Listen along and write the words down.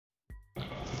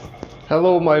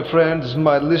Hello my friends,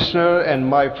 my listener and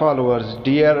my followers,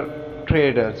 dear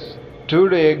traders.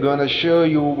 Today gonna show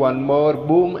you one more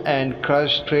boom and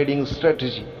crush trading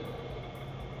strategy.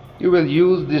 You will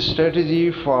use this strategy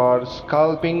for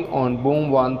scalping on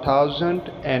boom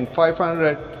 1000 and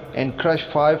 500 and crush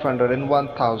 500 and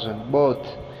 1000 both.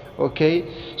 Okay,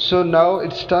 so now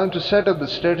it's time to set up the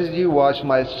strategy. Watch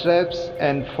my steps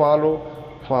and follow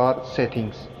for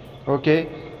settings. Okay,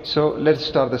 so let's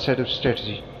start the setup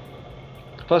strategy.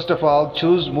 First of all,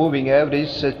 choose moving average,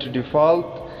 set to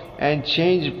default and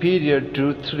change period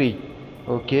to 3.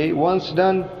 Okay, once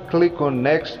done, click on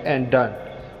next and done.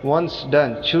 Once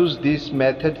done, choose this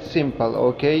method simple.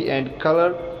 Okay, and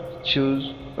color,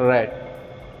 choose red.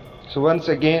 So once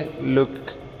again, look,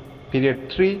 period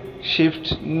 3,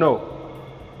 shift no,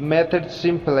 method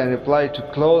simple and apply to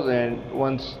close, and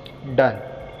once done.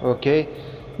 Okay,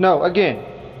 now again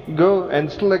go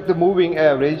and select the moving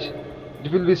average.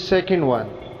 It will be second one,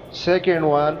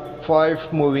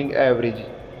 5 moving average,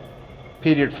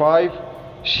 period 5,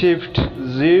 shift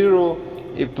 0,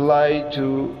 apply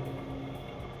to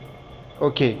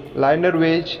linear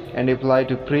wedge and apply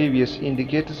to previous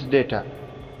indicators data,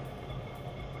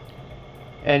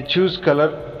 and choose color,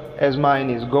 as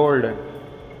mine is golden,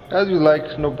 as you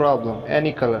like, no problem,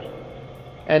 any color,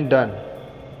 and done.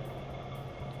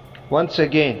 Once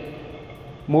again,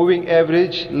 moving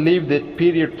average, leave that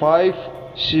period 5,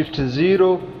 shift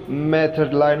 0,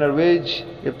 method linear wedge,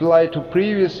 apply to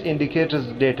previous indicators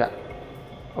data.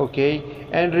 Okay,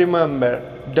 and remember,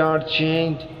 don't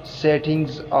change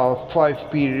settings of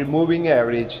 5 period moving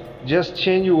average, just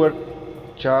change your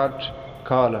chart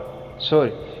color,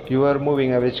 your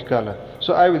moving average color.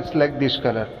 So I will select this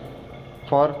color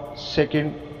for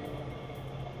second.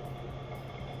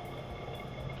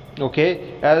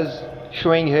 Okay, as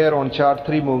showing here on chart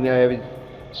 3 moving average.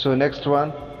 So next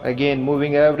one, again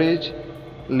moving average,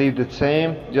 leave the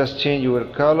same, just change your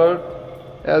color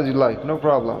as you like, no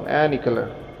problem, any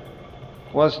color.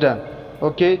 Once done,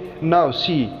 okay, now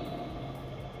see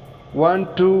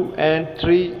 1, 2 and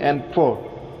 3 and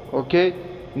 4. Okay,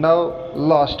 now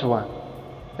last one,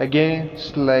 again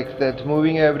select that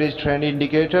moving average trend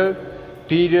indicator,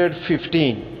 period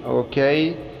 15.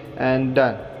 Okay, and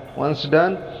done. Once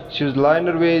done, choose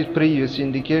linear wedge, previous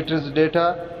indicators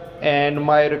data, and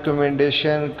my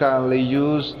recommendation, kindly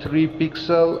use 3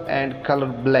 pixel and color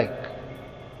black.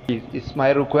 It's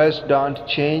my request, don't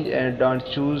change and don't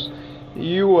choose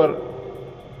your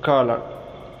color.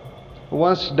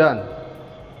 Once done,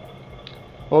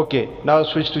 okay, now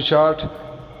switch to chart.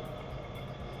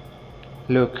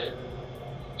 Look,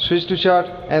 switch to chart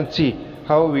and see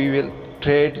how we will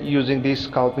trade using this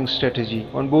scalping strategy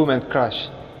on boom and crush.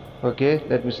 Okay,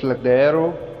 let me select the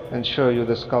arrow and show you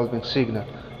the scalping signal.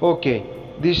 Okay,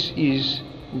 this is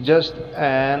just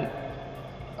an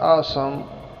awesome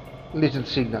little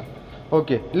signal.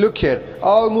 Okay, look here,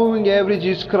 all moving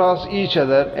averages cross each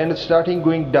other and starting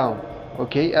going down.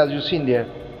 Okay, as you seen there,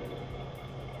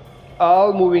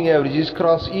 all moving averages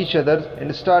cross each other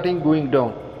and starting going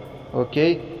down.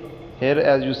 Okay, here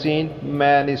as you seen,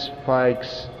 many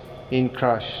spikes in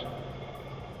crush.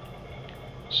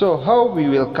 So how we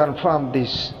will confirm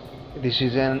this? This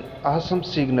is an awesome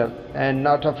signal and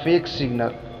not a fake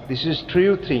signal. This is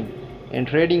true thing in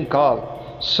trading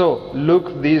call. So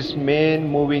look, this main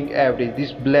moving average,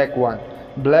 this black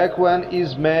one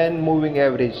is main moving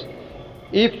average.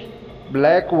 If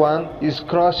black one is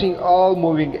crossing all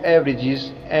moving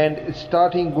averages and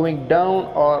starting going down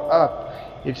or up,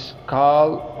 it's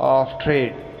call of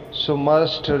trade. So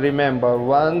must remember,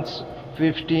 once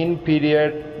 15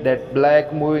 period that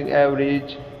black moving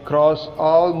average cross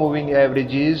all moving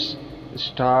averages,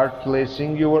 start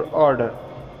placing your order.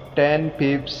 10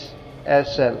 pips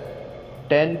SL,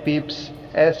 10 pips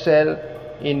SL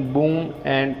in boom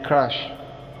and crush.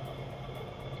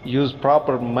 Use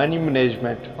proper money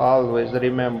management. Always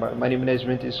remember, money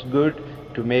management is good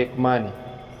to make money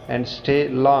and stay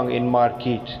long in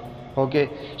market. Okay,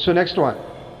 so next one,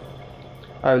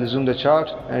 I will zoom the chart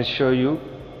and show you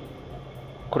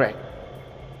correct.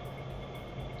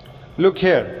 Look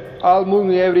here, all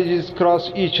moving averages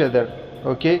cross each other.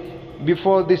 Okay,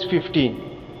 before this 15,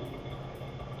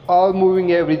 all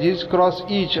moving averages cross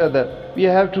each other. We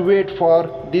have to wait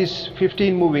for this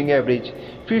 15 moving average.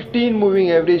 15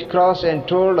 moving average cross and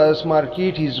told us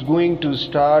market is going to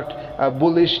start a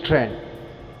bullish trend.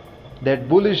 That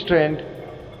bullish trend.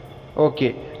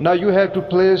 Okay, now you have to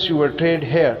place your trade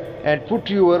here and put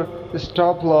your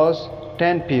stop loss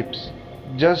 10 pips,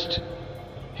 just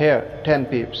here 10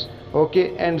 pips.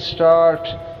 Okay, and start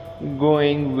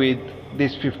going with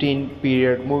this 15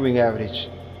 period moving average.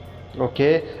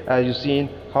 Okay, as you seen,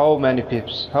 how many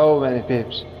pips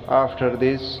after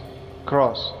this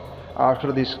cross.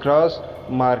 After this cross,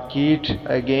 market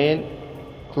again,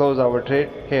 close our trade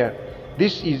here.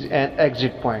 This is an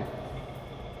exit point.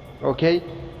 Okay,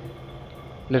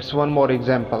 let's one more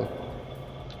example,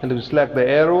 and we select the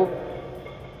arrow.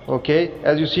 Okay,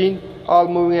 as you seen, all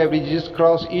moving averages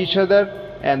cross each other,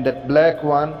 and that black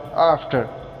one after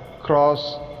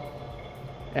cross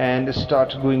and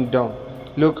start going down.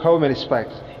 Look how many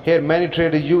spikes. Here many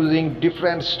traders using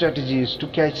different strategies to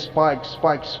catch spikes,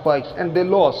 and they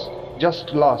just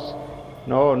lost.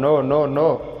 No, no, no,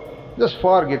 no. Just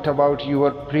forget about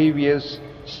your previous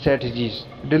strategies.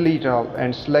 Delete all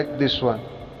and select this one.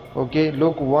 Okay,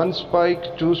 look, one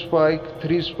spike, two spike,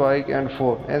 three spike, and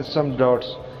four, and some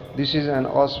dots. This is an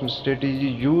awesome strategy.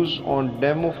 Use on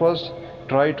demo first.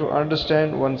 Try to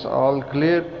understand once all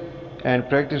clear, and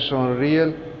practice on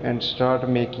real, and start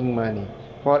making money.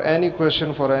 For any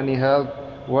question, for any help,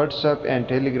 WhatsApp and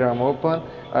Telegram open.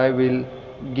 I will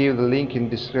give the link in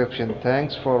description.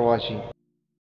 Thanks for watching.